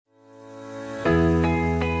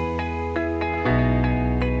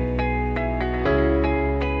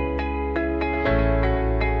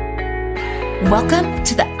Welcome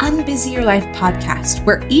to the Unbusy Your Life podcast,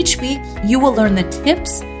 where each week you will learn the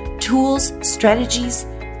tips, tools, strategies,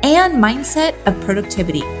 and mindset of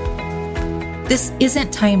productivity. This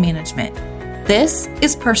isn't time management. This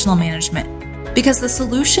is personal management, because the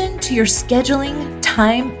solution to your scheduling,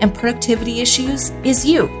 time, and productivity issues is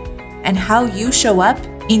you and how you show up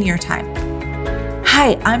in your time.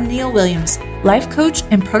 Hi, I'm Neil Williams, life coach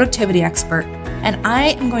and productivity expert, and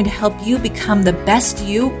I am going to help you become the best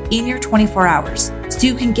you in your 24 hours so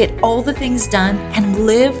you can get all the things done and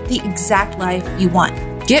live the exact life you want.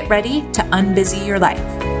 Get ready to unbusy your life.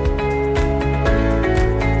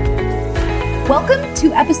 Welcome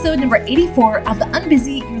to episode number 84 of the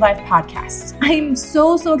Unbusy Your Life podcast. I'm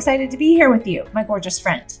so excited to be here with you, my gorgeous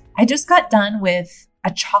friend. I just got done with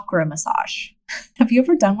a chakra massage. Have you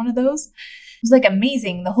ever done one of those? It was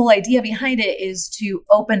amazing. The whole idea behind it is to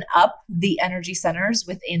open up the energy centers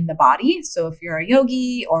within the body. So if you're a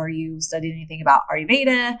yogi or you've studied anything about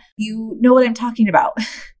Ayurveda, you know what I'm talking about.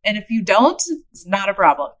 And if you don't, it's not a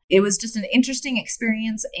problem. It was just an interesting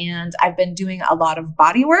experience. And I've been doing a lot of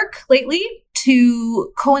body work lately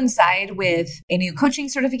to coincide with a new coaching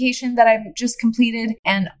certification that I've just completed,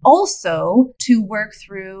 and also to work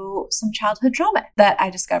through some childhood trauma that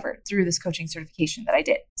I discovered through this coaching certification that I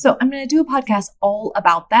did. So I'm going to do a podcast all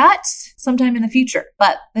about that sometime in the future.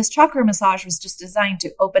 But this chakra massage was just designed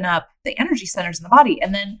to open up the energy centers in the body.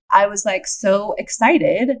 And then I was so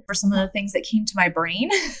excited for some of the things that came to my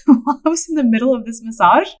brain while I was in the middle of this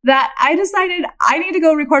massage that I decided I need to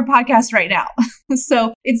go record podcasts right now.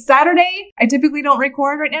 So it's Saturday. I typically don't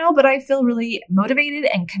record right now, but I feel really motivated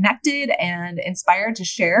and connected and inspired to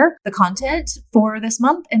share the content for this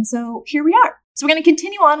month. And so here we are. So we're going to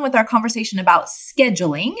continue on with our conversation about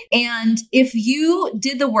scheduling. And if you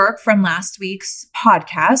did the work from last week's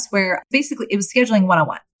podcast, where basically it was scheduling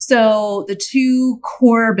 101. So the two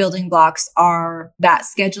core building blocks are that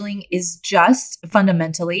scheduling is just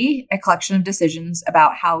fundamentally a collection of decisions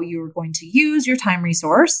about how you're going to use your time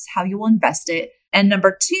resource, how you will invest it. And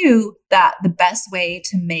number two, that the best way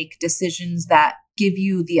to make decisions that give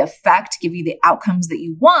you the effect, give you the outcomes that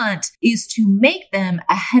you want, is to make them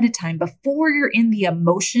ahead of time before you're in the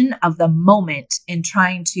emotion of the moment and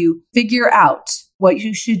trying to figure out what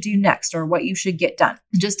you should do next or what you should get done.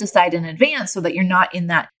 Just decide in advance so that you're not in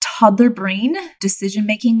that toddler brain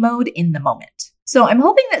decision-making mode in the moment. So I'm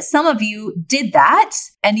hoping that some of you did that,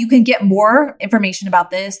 and you can get more information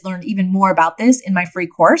about this, learn even more about this in my free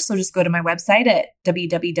course. So just go to my website at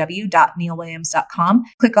www.neilwilliams.com,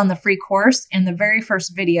 click on the free course, and the very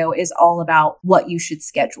first video is all about what you should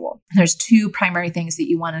schedule. There's two primary things that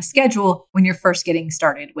you want to schedule when you're first getting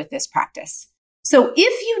started with this practice. So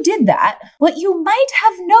if you did that, what you might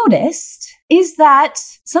have noticed is that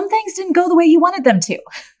some things didn't go the way you wanted them to.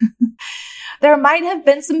 There might have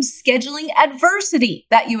been some scheduling adversity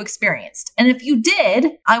that you experienced. And if you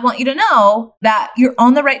did, I want you to know that you're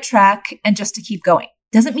on the right track and just to keep going.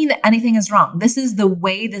 Doesn't mean that anything is wrong. This is the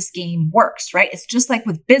way this game works, right? It's just like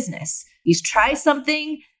with business. You try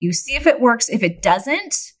something, you see if it works. If it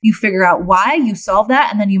doesn't, you figure out why, you solve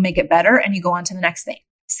that, and then you make it better and you go on to the next thing.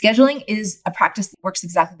 Scheduling is a practice that works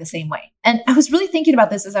exactly the same way. And I was really thinking about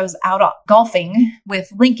this as I was out golfing with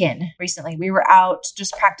Lincoln recently. We were out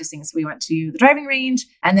just practicing. So we went to the driving range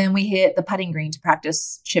and then we hit the putting green to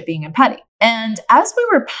practice chipping and putting. And as we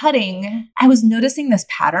were putting, I was noticing this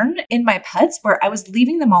pattern in my putts where I was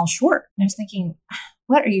leaving them all short. And I was thinking,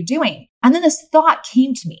 what are you doing? And then this thought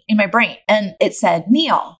came to me in my brain and it said,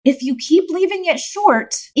 Neil, if you keep leaving it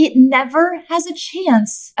short, it never has a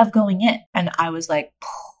chance of going in. And I was like,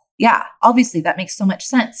 yeah, obviously that makes so much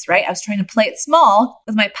sense, right? I was trying to play it small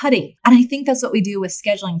with my putting. And I think that's what we do with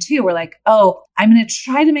scheduling too. We're like, oh, I'm going to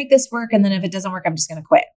try to make this work. And then if it doesn't work, I'm just going to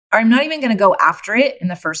quit. Or I'm not even going to go after it in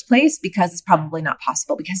the first place because it's probably not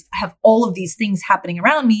possible because I have all of these things happening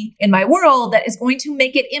around me in my world that is going to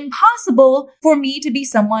make it impossible for me to be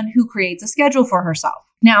someone who creates a schedule for herself.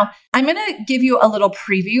 Now, I'm going to give you a little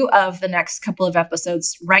preview of the next couple of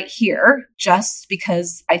episodes right here, just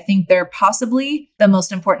because I think they're possibly the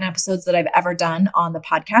most important episodes that I've ever done on the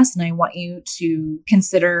podcast. And I want you to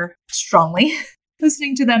consider strongly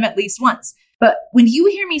listening to them at least once. But when you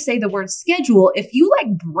hear me say the word schedule, if you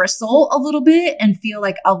bristle a little bit and feel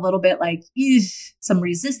a little bit some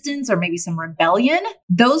resistance or maybe some rebellion,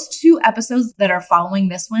 those two episodes that are following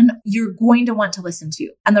this one, you're going to want to listen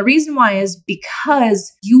to. And the reason why is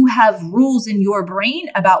because you have rules in your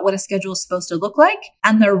brain about what a schedule is supposed to look like,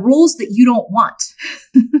 and they're rules that you don't want.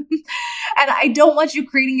 And I don't want you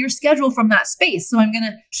creating your schedule from that space. So I'm going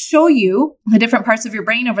to show you the different parts of your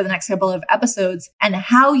brain over the next couple of episodes and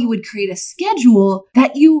how you would create a schedule schedule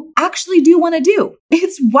that you actually do want to do.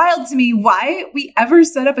 It's wild to me why we ever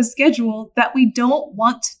set up a schedule that we don't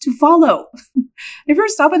want to follow. Ever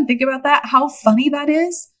stop and think about that? How funny that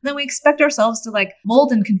is? Then we expect ourselves to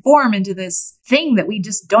mold and conform into this thing that we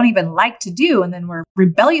just don't even like to do. And then we're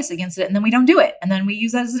rebellious against it. And then we don't do it. And then we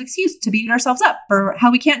use that as an excuse to beat ourselves up for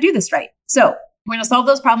how we can't do this right. So we're going to solve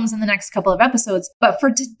those problems in the next couple of episodes. But for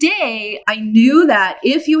today, I knew that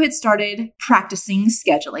if you had started practicing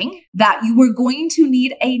scheduling, that you were going to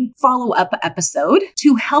need a follow-up episode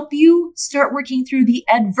to help you start working through the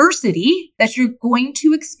adversity that you're going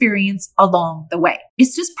to experience along the way.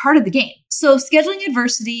 It's just part of the game. So scheduling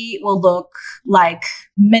adversity will look like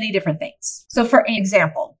many different things. So for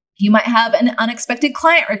example, you might have an unexpected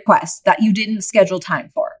client request that you didn't schedule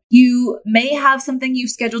time for. You may have something you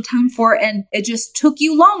scheduled time for and it just took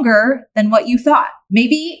you longer than what you thought.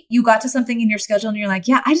 Maybe you got to something in your schedule and you're like,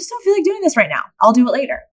 yeah, I just don't feel like doing this right now. I'll do it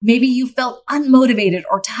later. Maybe you felt unmotivated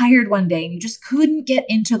or tired one day and you just couldn't get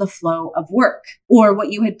into the flow of work or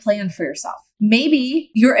what you had planned for yourself.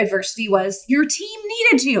 Maybe your adversity was your team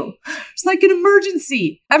needed you. It's like an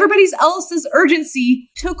emergency. Everybody else's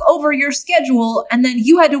urgency took over your schedule and then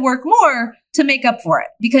you had to work more to make up for it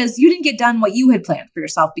because you didn't get done what you had planned for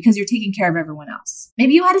yourself because you're taking care of everyone else.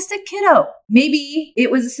 Maybe you had a sick kiddo. Maybe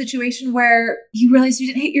it was a situation where you realized you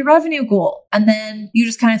didn't hit your revenue goal and then you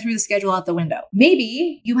just kind of threw the schedule out the window.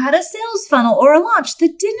 Maybe you had a sales funnel or a launch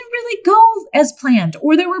that didn't really go as planned,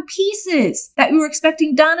 or there were pieces that you were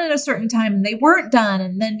expecting done at a certain time and they weren't done.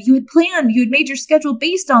 And then you had made your schedule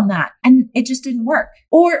based on that and it just didn't work.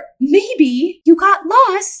 Or maybe you got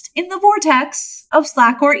lost in the vortex of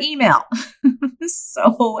Slack or email. This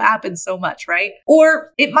so happens so much, right?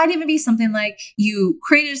 Or it might even be something like you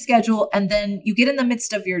created a schedule and then you get in the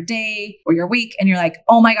midst of your day or your week and you're like,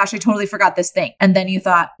 oh my gosh, I totally forgot this thing. And then you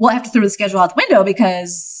thought, well, I have to throw the schedule out the window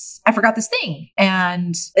because I forgot this thing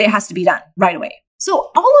and it has to be done right away.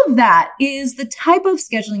 So all of that is the type of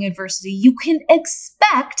scheduling adversity you can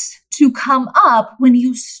expect to come up when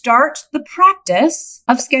you start the practice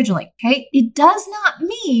of scheduling, okay? It does not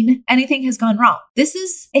mean anything has gone wrong. This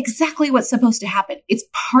is exactly what's supposed to happen. It's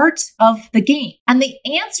part of the game. And the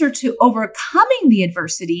answer to overcoming the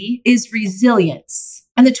adversity is resilience.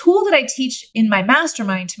 And the tool that I teach in my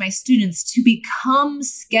mastermind to my students to become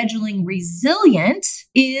scheduling resilient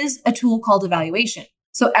is a tool called evaluation.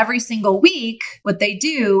 So every single week, what they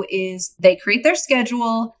do is they create their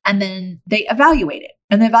schedule and then they evaluate it.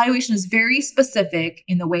 And the evaluation is very specific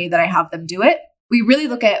in the way that I have them do it. We really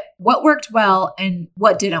look at what worked well and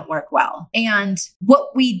what didn't work well. And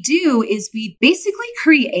what we do is we basically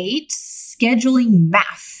create scheduling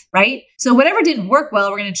math, right? So whatever didn't work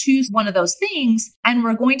well, we're going to choose one of those things and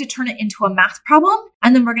we're going to turn it into a math problem.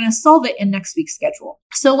 And then we're going to solve it in next week's schedule.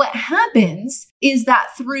 So what happens is that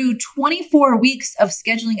through 24 weeks of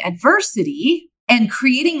scheduling adversity, and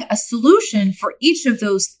creating a solution for each of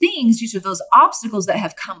those things, each of those obstacles that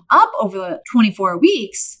have come up over the 24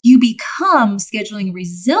 weeks, you become scheduling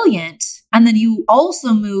resilient. And then you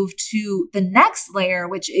also move to the next layer,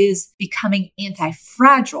 which is becoming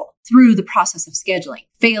anti-fragile through the process of scheduling,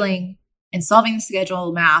 failing and solving the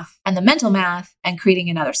schedule math and the mental math and creating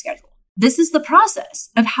another schedule. This is the process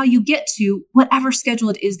of how you get to whatever schedule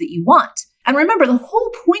it is that you want. And remember, the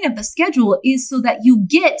whole point of the schedule is so that you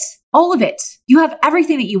get all of it. You have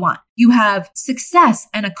everything that you want. You have success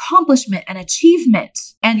and accomplishment and achievement,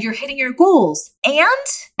 and you're hitting your goals. And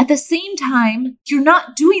at the same time, you're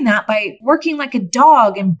not doing that by working like a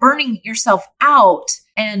dog and burning yourself out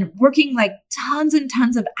and working like tons and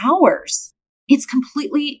tons of hours. It's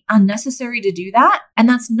completely unnecessary to do that. And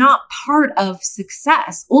that's not part of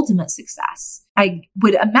success, ultimate success. I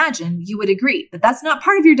would imagine you would agree that that's not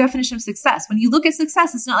part of your definition of success. When you look at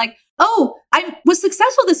success, it's not like, oh, I was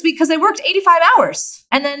successful this week because I worked 85 hours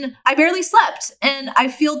and then I barely slept and I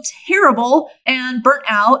feel terrible and burnt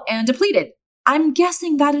out and depleted. I'm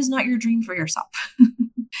guessing that is not your dream for yourself.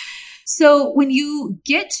 So when you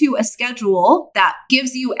get to a schedule that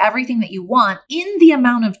gives you everything that you want in the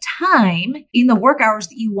amount of time, in the work hours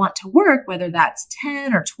that you want to work, whether that's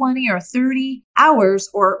 10 or 20 or 30 hours,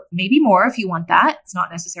 or maybe more if you want that, it's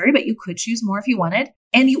not necessary, but you could choose more if you wanted.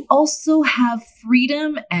 And you also have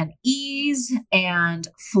freedom and ease and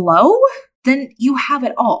flow, then you have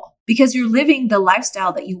it all. Because you're living the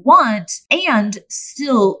lifestyle that you want and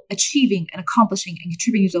still achieving and accomplishing and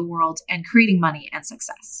contributing to the world and creating money and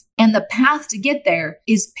success. And the path to get there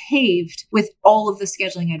is paved with all of the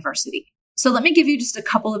scheduling adversity. So let me give you just a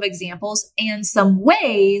couple of examples and some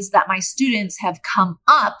ways that my students have come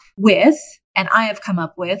up with and I have come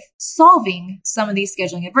up with solving some of these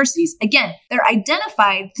scheduling adversities. Again, they're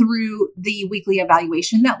identified through the weekly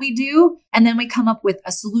evaluation that we do, and then we come up with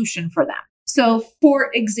a solution for them. So for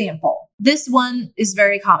example, this one is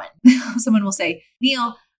very common. Someone will say,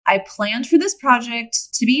 Neil, I planned for this project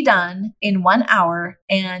to be done in 1 hour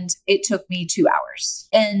and it took me 2 hours.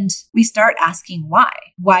 And we start asking why.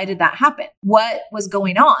 Why did that happen? What was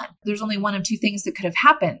going on? There's only one of two things that could have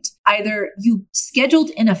happened. Either you scheduled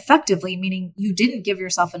ineffectively, meaning you didn't give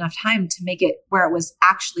yourself enough time to make it where it was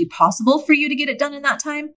actually possible for you to get it done in that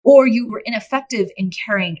time, or you were ineffective in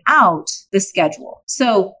carrying out the schedule.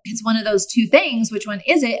 So it's one of those two things. Which one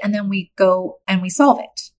is it? And then we go and we solve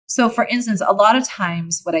it. So for instance, a lot of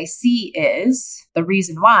times what I see is the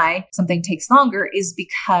reason why something takes longer is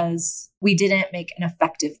because we didn't make an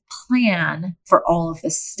effective plan for all of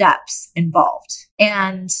the steps involved.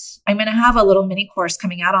 And I'm going to have a little mini course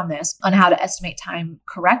coming out on this, on how to estimate time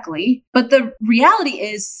correctly. But the reality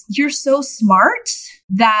is you're so smart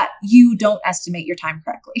that you don't estimate your time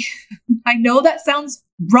correctly. I know that sounds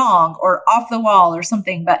wrong or off the wall or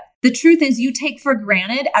something, but the truth is you take for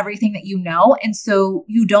granted everything that you know. And so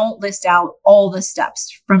you don't list out all the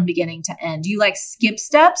steps from beginning to end. You skip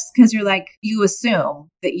steps because you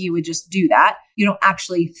assume that you would just do that. You don't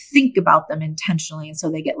actually think about them intentionally. And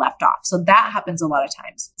so they get left off. So that happens a lot of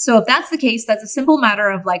times. So if that's the case, that's a simple matter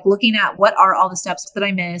of looking at what are all the steps that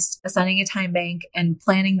I missed, assigning a time bank, and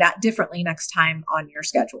planning that differently next time on your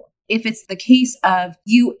schedule. If it's the case of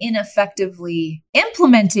you ineffectively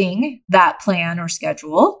implementing that plan or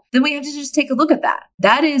schedule, then we have to just take a look at that.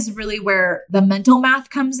 That is really where the mental math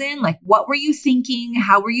comes in. What were you thinking?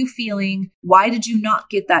 How were you feeling? Why did you not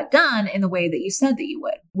get that done in the way that you said that you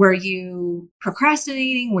would? Were you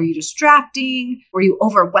procrastinating? Were you distracting? Were you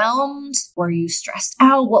overwhelmed? Were you stressed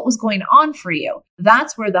out? What was going on for you?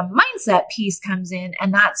 That's where the mindset piece comes in.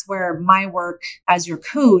 And that's where my work as your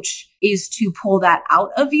coach is to pull that out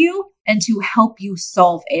of you and to help you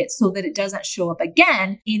solve it so that it doesn't show up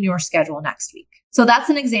again in your schedule next week. So that's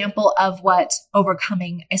an example of what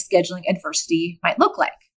overcoming a scheduling adversity might look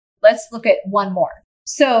like. Let's look at one more.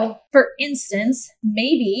 So for instance,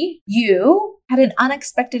 maybe you had an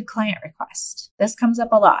unexpected client request. This comes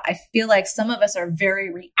up a lot. I feel like some of us are very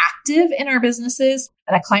reactive in our businesses,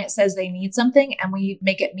 and a client says they need something and we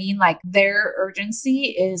make it mean their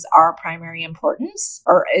urgency is our primary importance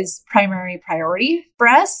or is primary priority for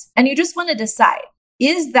us. And you just want to decide,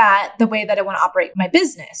 is that the way that I want to operate my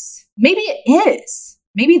business? Maybe it is.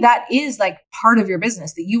 Maybe that is part of your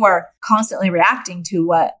business, that you are constantly reacting to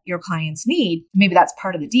what your clients need. Maybe that's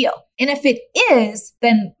part of the deal. And if it is,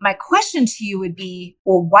 then my question to you would be,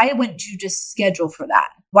 well, why wouldn't you just schedule for that?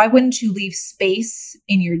 Why wouldn't you leave space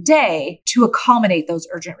in your day to accommodate those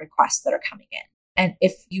urgent requests that are coming in? And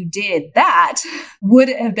if you did that, would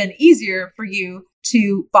it have been easier for you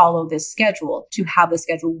to follow this schedule, to have the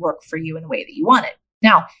schedule work for you in the way that you want it?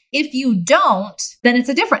 Now, if you don't, then it's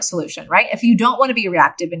a different solution, right? If you don't want to be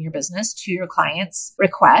reactive in your business to your clients'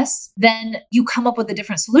 requests, then you come up with a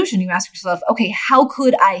different solution. You ask yourself, okay, how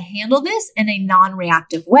could I handle this in a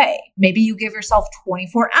non-reactive way? Maybe you give yourself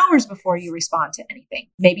 24 hours before you respond to anything.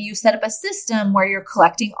 Maybe you set up a system where you're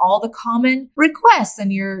collecting all the common requests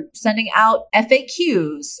and you're sending out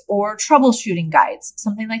FAQs or troubleshooting guides,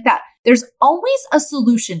 something like that. There's always a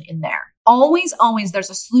solution in there. Always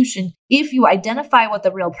there's a solution if you identify what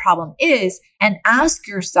the real problem is and ask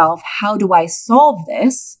yourself, how do I solve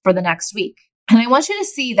this for the next week? And I want you to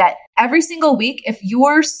see that every single week, if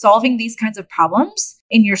you're solving these kinds of problems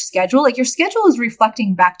in your schedule, your schedule is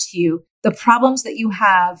reflecting back to you the problems that you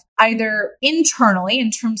have either internally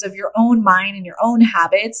in terms of your own mind and your own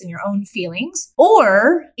habits and your own feelings,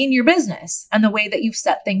 or in your business and the way that you've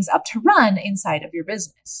set things up to run inside of your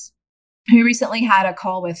business. We recently had a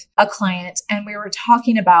call with a client and we were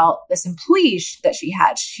talking about this employee that she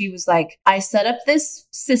had. She was like, I set up this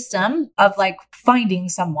system of finding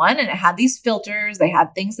someone and it had these filters. They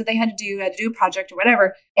had things that they had to do a project or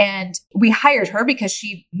whatever. And we hired her because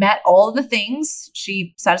she met all of the things.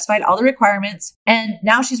 She satisfied all the requirements. And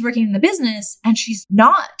now she's working in the business and she's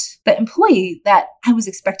not the employee that I was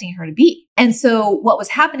expecting her to be. And so what was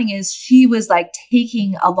happening is she was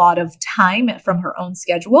taking a lot of time from her own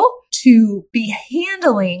schedule to be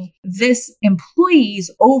handling this employee's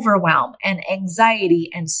overwhelm and anxiety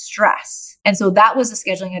and stress. And so that was the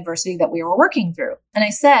scheduling adversity that we were working through. And I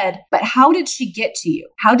said, but how did she get to you?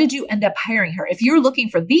 How did you end up hiring her? If you're looking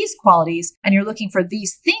for these qualities and you're looking for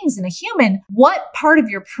these things in a human, what part of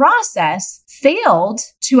your process failed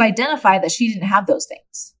to identify that she didn't have those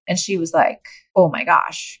things? And she was like, oh my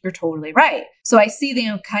gosh, you're totally right. So I see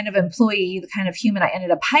the kind of employee, the kind of human I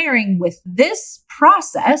ended up hiring with this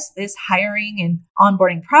process, this hiring and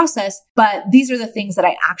onboarding process. But these are the things that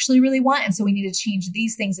I actually really want. And so we need to change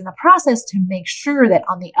these things in the process to make sure that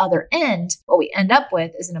on the other end, what we end up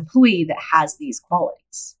with is an employee that has these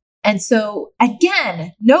qualities. And so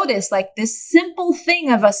again, notice like this simple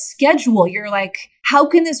thing of a schedule. You're like, how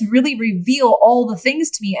can this really reveal all the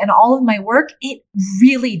things to me and all of my work? It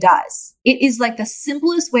really does. It is like the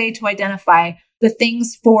simplest way to identify the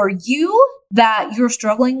things for you that you're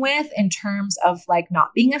struggling with in terms of like not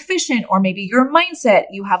being efficient, or maybe your mindset.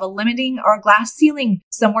 You have a limiting or a glass ceiling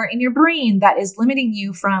somewhere in your brain that is limiting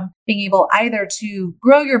you from being able either to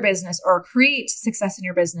grow your business or create success in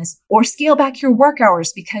your business or scale back your work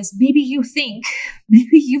hours because maybe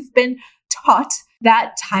you've been taught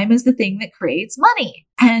that time is the thing that creates money.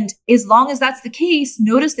 And as long as that's the case,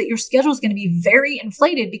 notice that your schedule is going to be very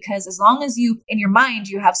inflated because as long as you, in your mind,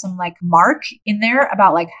 you have some like mark in there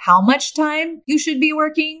about like how much time you should be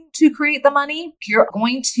working to create the money, you're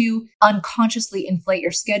going to unconsciously inflate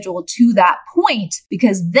your schedule to that point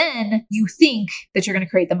because then you think that you're going to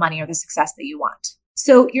create the money or the success that you want.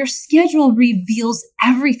 So your schedule reveals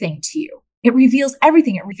everything to you. It reveals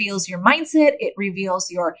everything. It reveals your mindset. It reveals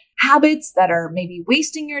your habits that are maybe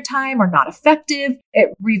wasting your time or not effective. It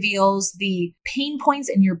reveals the pain points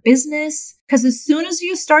in your business. Because as soon as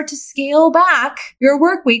you start to scale back your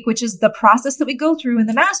work week, which is the process that we go through in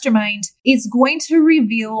the mastermind, it's going to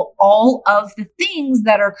reveal all of the things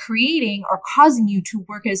that are creating or causing you to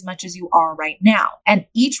work as much as you are right now. And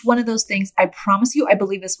each one of those things, I promise you, I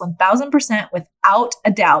believe this 1000% without a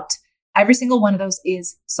doubt, every single one of those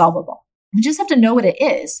is solvable. You just have to know what it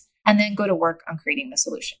is and then go to work on creating the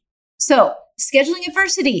solution. So scheduling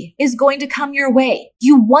adversity is going to come your way.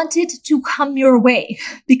 You want it to come your way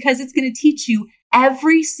because it's going to teach you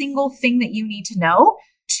every single thing that you need to know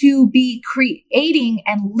to be creating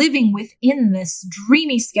and living within this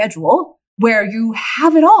dreamy schedule where you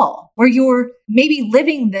have it all, where you're maybe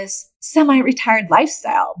living this semi-retired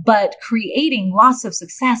lifestyle, but creating lots of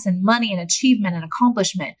success and money and achievement and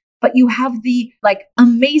accomplishment. But you have the like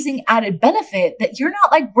amazing added benefit that you're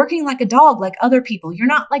not like working like a dog like other people. You're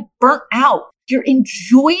not like burnt out. You're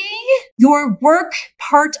enjoying your work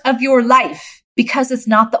part of your life because it's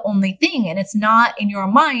not the only thing and it's not in your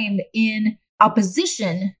mind in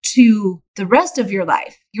opposition to the rest of your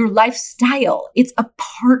life, your lifestyle. It's a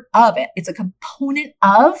part of it. It's a component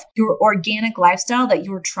of your organic lifestyle that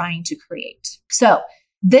you're trying to create. So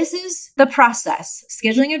this is the process.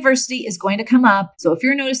 Scheduling adversity is going to come up. So if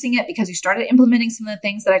you're noticing it because you started implementing some of the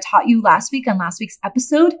things that I taught you last week on last week's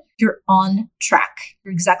episode, you're on track.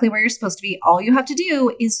 You're exactly where you're supposed to be. All you have to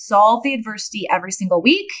do is solve the adversity every single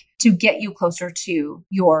week to get you closer to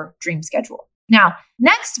your dream schedule. Now,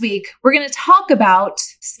 next week, we're going to talk about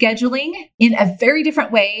scheduling in a very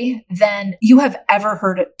different way than you have ever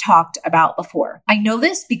heard it talked about before. I know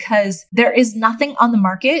this because there is nothing on the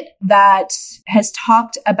market that has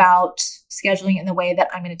talked about scheduling in the way that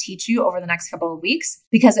I'm going to teach you over the next couple of weeks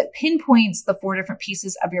because it pinpoints the 4 different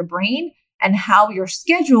pieces of your brain and how your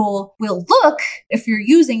schedule will look if you're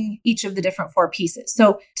using each of the different 4 pieces.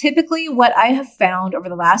 So typically what I have found over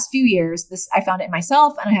the last few years, I found it in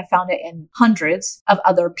myself and I have found it in hundreds of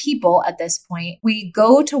other people at this point. We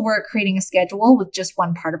go to work creating a schedule with just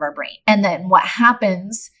one part of our brain. And then what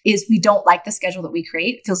happens is we don't like the schedule that we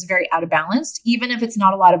create. It feels very out of balance. Even if it's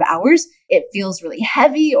not a lot of hours, it feels really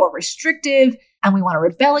heavy or restrictive. And we want to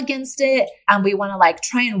rebel against it. And we want to like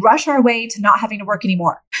try and rush our way to not having to work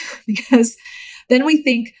anymore because then we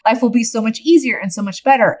think life will be so much easier and so much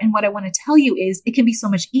better. And what I want to tell you is it can be so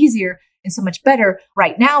much easier and so much better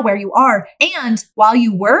right now where you are and while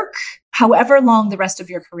you work, however long the rest of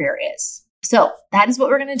your career is. So that is what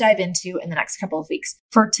we're going to dive into in the next couple of weeks.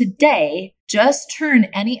 For today, just turn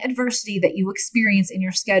any adversity that you experience in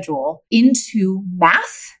your schedule into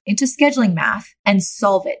math, into scheduling math, and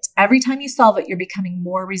solve it. Every time you solve it, you're becoming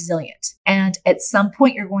more resilient. And at some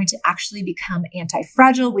point, you're going to actually become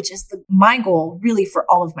anti-fragile, which is my goal really for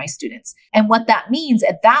all of my students. And what that means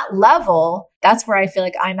at that level, that's where I feel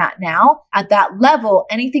like I'm at now. At that level,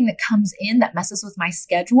 anything that comes in that messes with my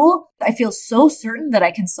schedule, I feel so certain that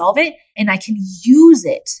I can solve it and I can use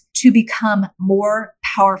it to become more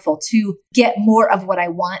powerful, to get more of what I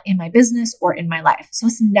want in my business or in my life. So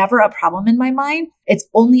it's never a problem in my mind. It's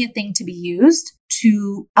only a thing to be used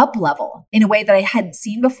to up level in a way that I hadn't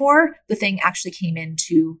seen before. The thing actually came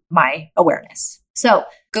into my awareness. So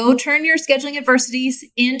go turn your scheduling adversities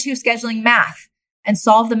into scheduling math and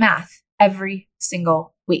solve the math every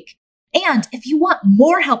single week. And if you want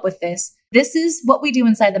more help with this, this is what we do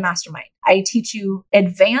inside the mastermind. I teach you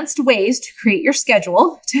advanced ways to create your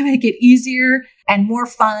schedule to make it easier and more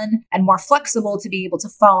fun and more flexible to be able to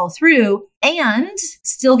follow through and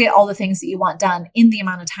still get all the things that you want done in the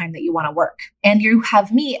amount of time that you want to work. And you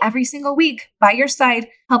have me every single week by your side,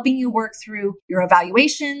 helping you work through your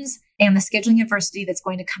evaluations and the scheduling adversity that's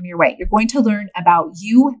going to come your way. You're going to learn about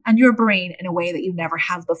you and your brain in a way that you never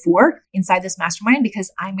have before inside this mastermind,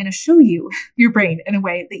 because I'm going to show you your brain in a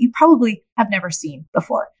way that you probably have never seen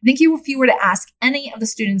before. I think if you were to ask any of the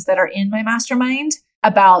students that are in my mastermind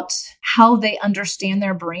about how they understand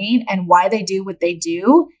their brain and why they do what they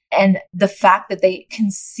do, and the fact that they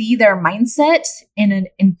can see their mindset in an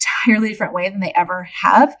entirely different way than they ever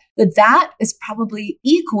have, that is probably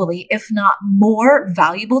equally, if not more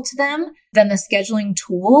valuable to them than the scheduling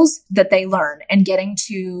tools that they learn and getting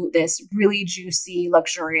to this really juicy,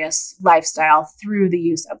 luxurious lifestyle through the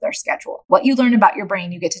use of their schedule. What you learn about your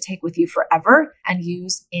brain, you get to take with you forever and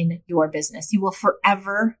use in your business. You will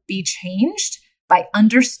forever be changed by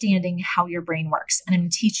understanding how your brain works. And I'm going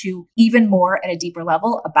to teach you even more at a deeper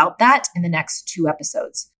level about that in the next 2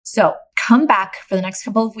 episodes. So come back for the next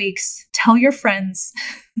couple of weeks. Tell your friends.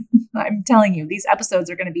 I'm telling you, these episodes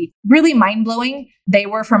are going to be really mind-blowing. They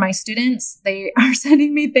were for my students. They are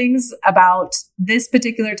sending me things about this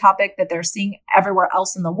particular topic that they're seeing everywhere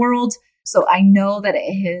else in the world. So I know that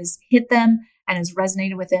it has hit them and has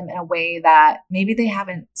resonated with them in a way that maybe they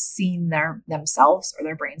haven't seen themselves or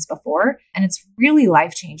their brains before. And it's really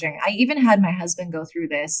life-changing. I even had my husband go through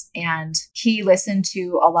this, and he listened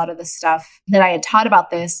to a lot of the stuff that I had taught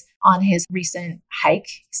about this on his recent hike.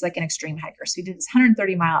 He's like an extreme hiker. So he did this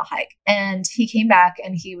 130-mile hike, and he came back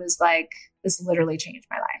and he was like, this literally changed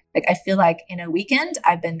my life. Like, I feel like in a weekend,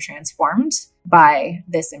 I've been transformed by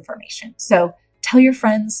this information. So tell your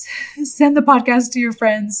friends, send the podcast to your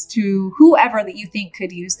friends, to whoever that you think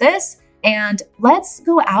could use this. And let's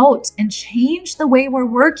go out and change the way we're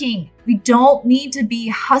working. We don't need to be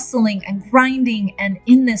hustling and grinding and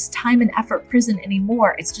in this time and effort prison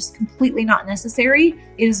anymore. It's just completely not necessary.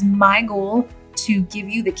 It is my goal to give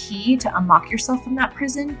you the key to unlock yourself from that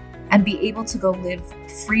prison and be able to go live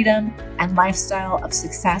freedom and lifestyle of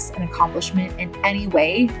success and accomplishment in any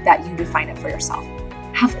way that you define it for yourself.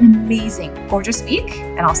 Have an amazing, gorgeous week,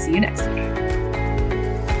 and I'll see you next week.